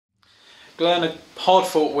Glenn, a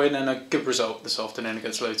hard-fought win and a good result this afternoon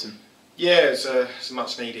against Luton. Yeah, it's a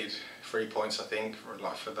much needed 3 points, I think,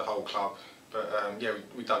 for the whole club. But yeah,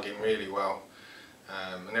 we dug in really well,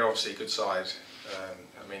 and they're obviously a good side.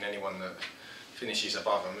 I mean, anyone that finishes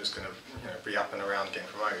above them is going to be up and around getting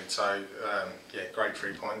promoted. So yeah, great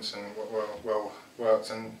 3 points and well worked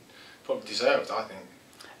and probably deserved, I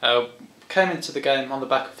think. Came into the game on the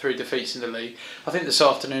back of 3 defeats in the league. I think this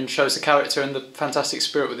afternoon shows the character and the fantastic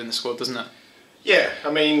spirit within the squad, doesn't it? Yeah,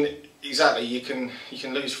 I mean, exactly. You can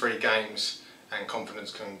lose 3 games and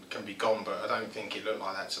confidence can be gone, but I don't think it looked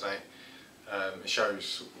like that today. It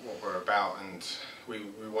shows what we're about, and we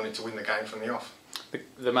wanted to win the game from the off.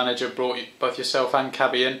 The manager brought both yourself and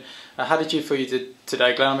Cabby in. How did you feel you did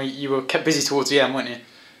today, Glenn? I mean, you were kept busy towards the end, weren't you?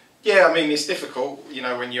 Yeah, I mean, it's difficult,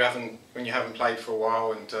 when you haven't played for a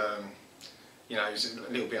while, and it's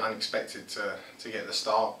a little bit unexpected to get the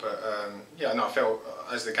start. But yeah, no, I felt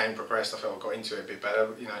as the game progressed, I felt I got into it a bit better,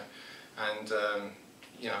 and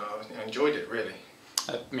I enjoyed it really.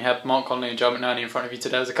 You had Mark Connolly and Joe McNerney in front of you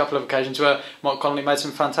today. There was a couple of occasions where Mark Connolly made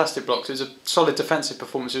some fantastic blocks. It was a solid defensive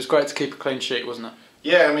performance. It was great to keep a clean sheet, wasn't it?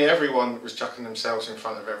 Yeah, I mean, everyone was chucking themselves in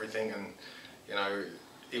front of everything, and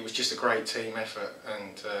it was just a great team effort.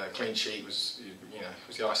 And clean sheet was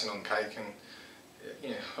was the icing on the cake. And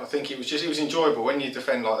I think it was enjoyable when you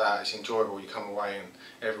defend like that. It's enjoyable. You come away and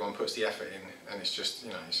everyone puts the effort in, and it's just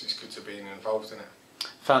it's good to be involved in it.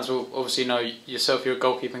 Fans will obviously know yourself, you're a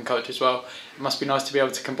goalkeeping coach as well. It must be nice to be able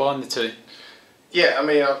to combine the two. Yeah, I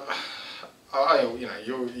mean,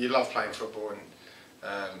 you love playing football, and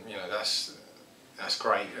that's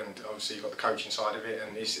great. And obviously you've got the coaching side of it,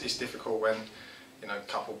 and it's difficult when a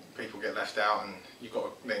couple people get left out, and you've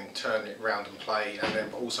got to then turn it round and play, and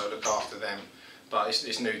then also look after them. But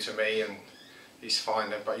it's new to me, and it's fine.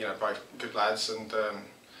 But both good lads, and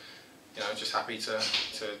just happy to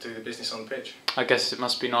do the business on the pitch. I guess it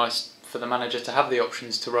must be nice for the manager to have the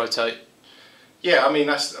options to rotate. Yeah, I mean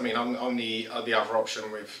I'm the other option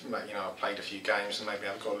with I've played a few games and maybe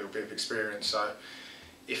I've got a little bit of experience. So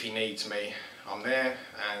if he needs me, I'm there.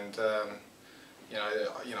 And I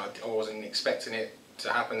wasn't expecting it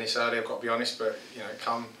to happen this early. I've got to be honest, but it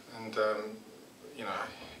come, and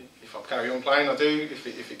if I carry on playing, I do.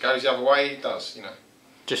 If it goes the other way, it does.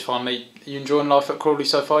 Just finally, are you enjoying life at Crawley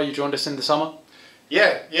so far? You joined us in the summer.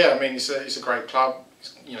 Yeah. I mean, it's a great club.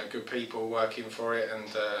 It's, good people working for it, and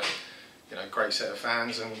great set of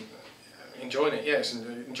fans, and enjoying it. Yeah, it's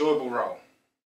an enjoyable role.